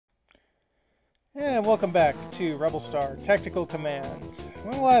And welcome back to Rebelstar Tactical Command.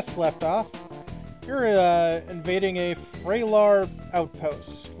 When we last left off, you're invading a Freylar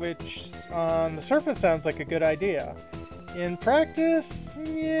outpost, which on the surface sounds like a good idea. In practice,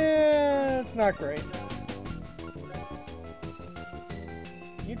 yeah, it's not great.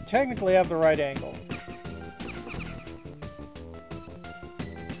 You technically have the right angle.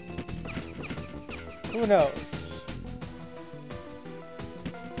 Who knows?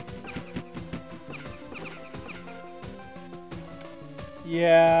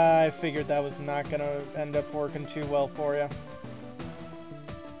 Yeah, I figured that was not gonna end up working too well for you.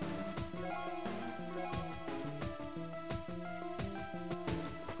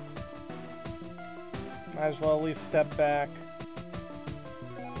 Might as well at least step back.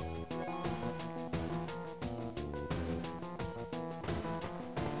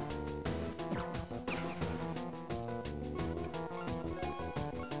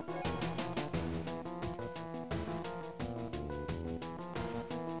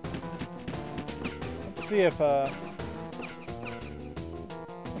 See if,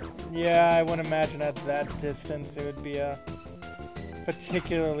 yeah, I wouldn't imagine at that distance it would be a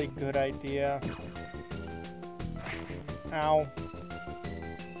particularly good idea. Ow.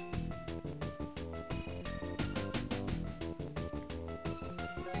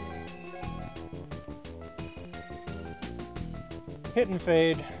 Hit and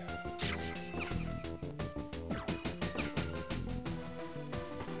fade.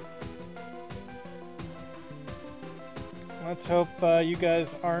 Let's hope you guys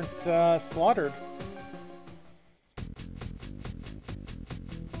aren't slaughtered.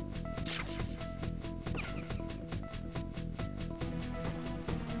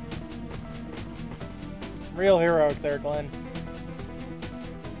 Real heroic there, Glenn.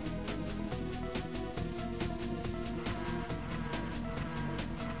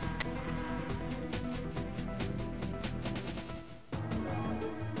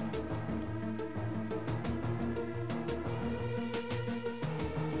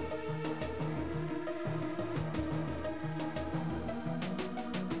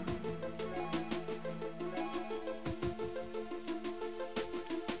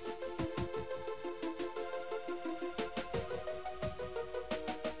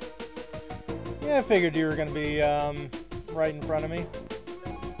 Yeah, I figured you were going to be right in front of me.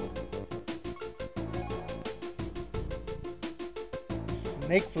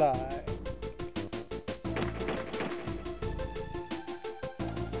 Snakefly.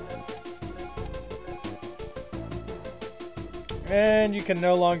 And you can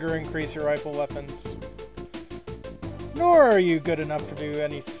no longer increase your rifle weapons. Nor are you good enough to do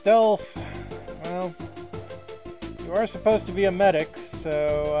any stealth. Well, you are supposed to be a medic,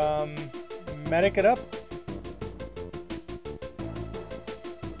 so medic it up.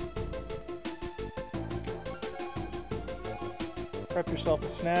 Prep yourself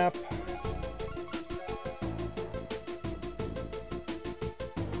a snap.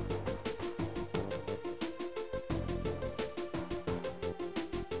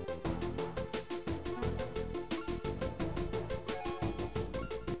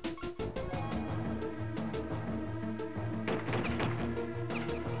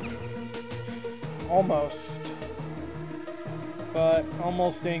 Almost. But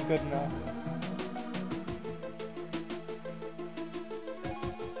almost ain't good enough.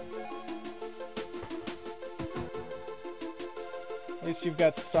 At least you've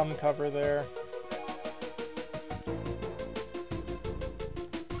got some cover there.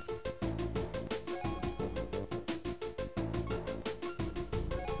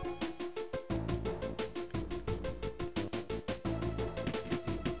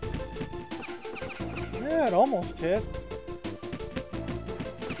 Yeah, it almost hit.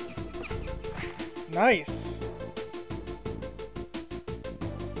 Nice.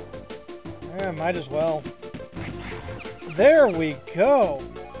 Yeah, might as well. There we go.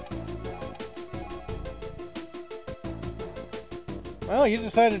 Well, you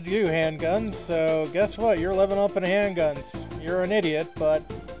decided to do handguns, so guess what? You're leveling up in handguns. You're an idiot, but...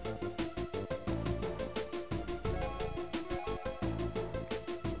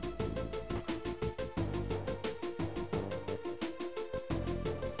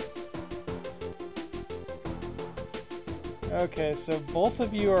 Okay, so both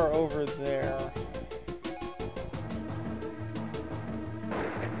of you are over there.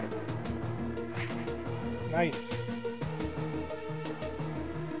 Nice.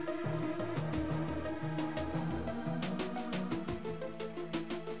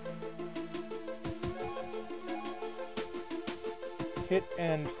 Hit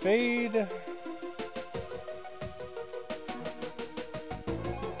and fade.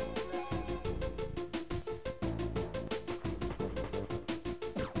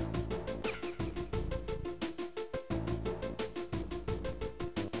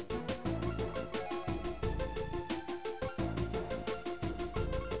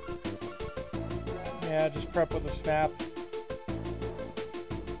 Yeah, just prep with a snap.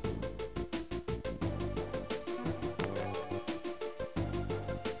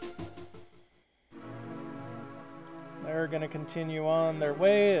 They're going to continue on their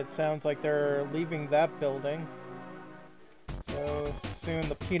way. It sounds like they're leaving that building. So soon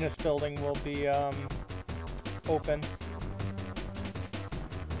the penis building will be open.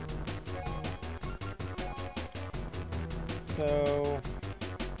 So,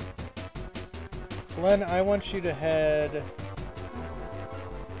 Glenn, I want you to head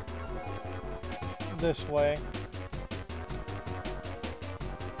this way.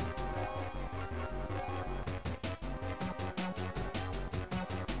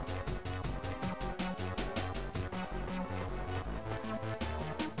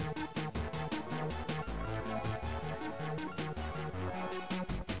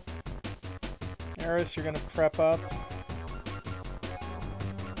 Eris, you're going to prep up.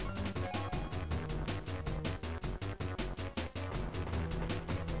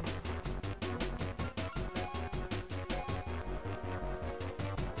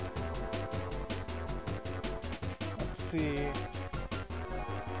 Let's see.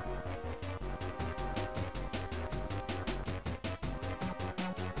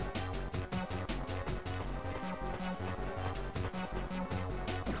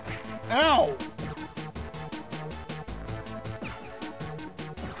 Ow!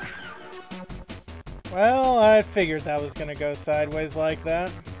 Well, I figured that was gonna go sideways like that.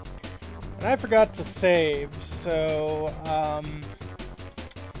 And I forgot to save, so,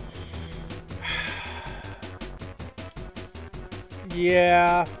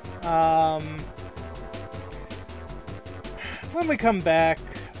 yeah, when we come back,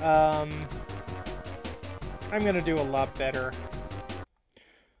 I'm gonna do a lot better.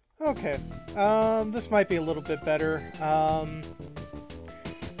 Okay, this might be a little bit better.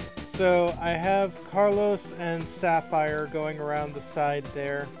 So I have Carlos and Sapphire going around the side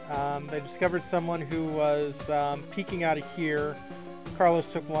there. They discovered someone who was peeking out of here.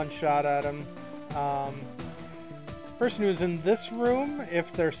 Carlos took one shot at him. Person who's in this room,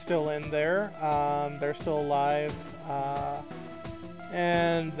 if they're still in there, they're still alive.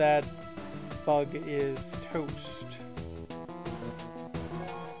 And that bug is toast.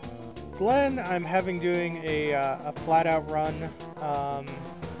 Glenn, I'm having doing a flat-out run.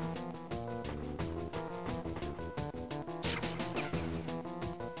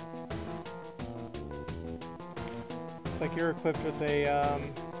 Like you're equipped with a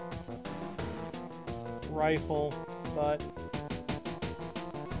rifle, but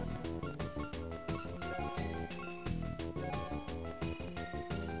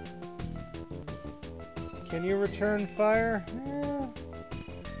can you return fire?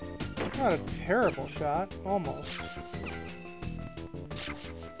 Not a terrible shot, almost.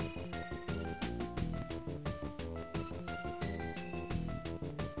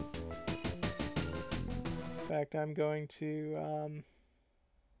 In fact, I'm going to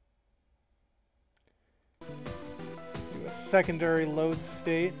do a secondary load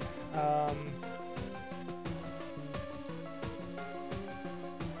state.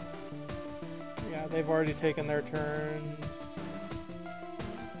 Yeah, they've already taken their turns.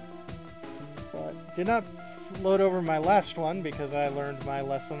 But did not load over my last one because I learned my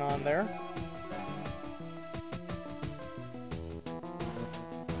lesson on there.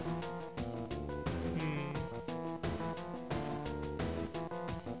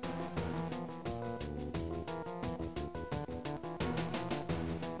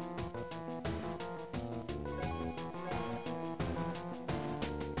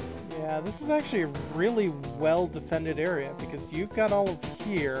 Yeah, this is actually a really well-defended area because you've got all of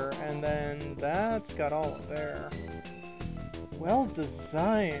here, and then that's got all of there.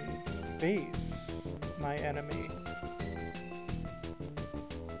 Well-designed base, my enemy.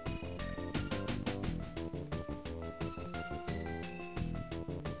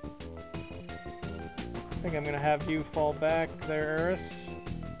 I think I'm gonna have you fall back there, Eris.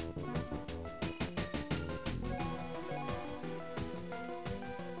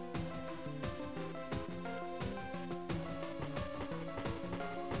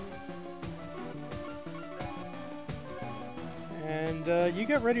 And you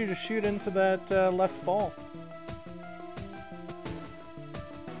get ready to shoot into that left ball.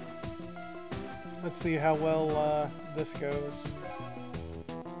 Let's see how well this goes.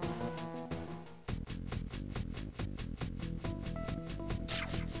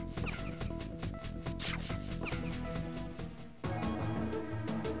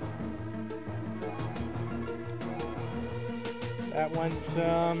 That went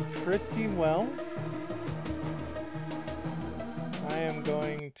pretty well. I am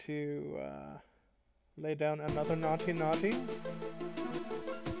going to Lay down another naughty naughty.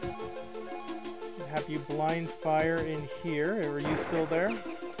 Have you blind fire in here? Are you still there?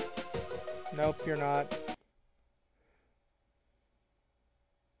 Nope, you're not.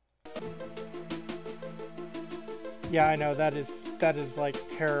 Yeah, I know that is like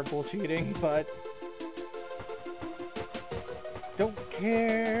terrible cheating, but don't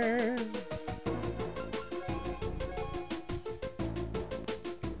care.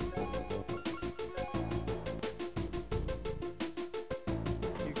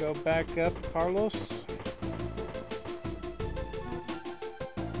 You go back up, Carlos.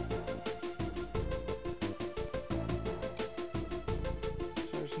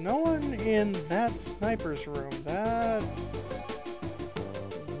 There's no one in that sniper's room. That's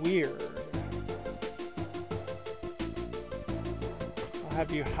weird. I'll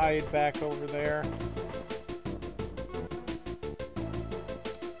have you hide back over there.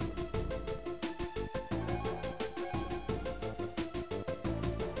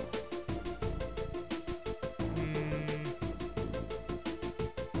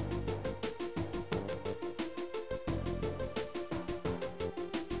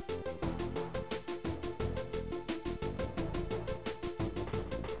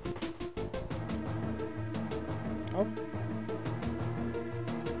 Oh.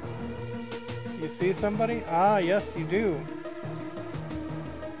 You see somebody? Ah, yes, you do.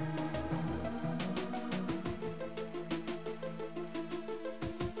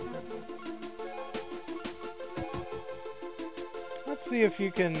 Let's see if you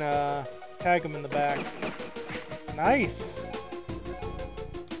can tag him in the back. Nice!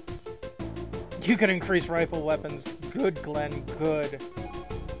 You can increase rifle weapons. Good, Glenn, good.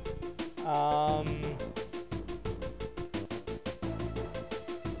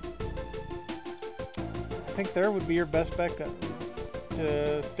 I think there would be your best bet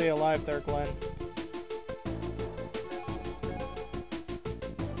to stay alive there, Glenn.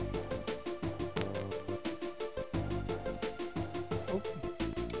 Oh.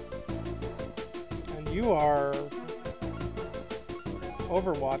 And you are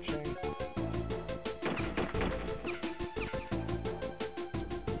overwatching.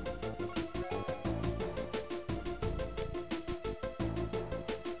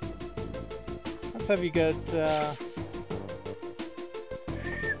 Have you get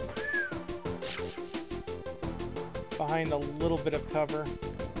behind a little bit of cover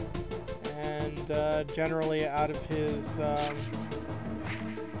and generally out of his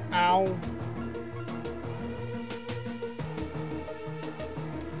ow.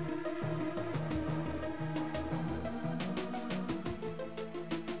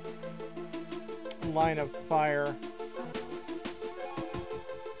 Line of fire.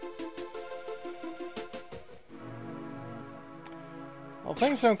 Well,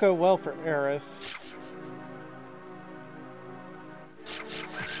 things don't go well for Eris.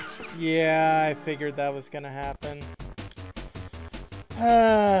 Yeah, I figured that was gonna happen.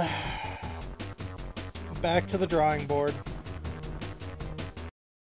 Back to the drawing board.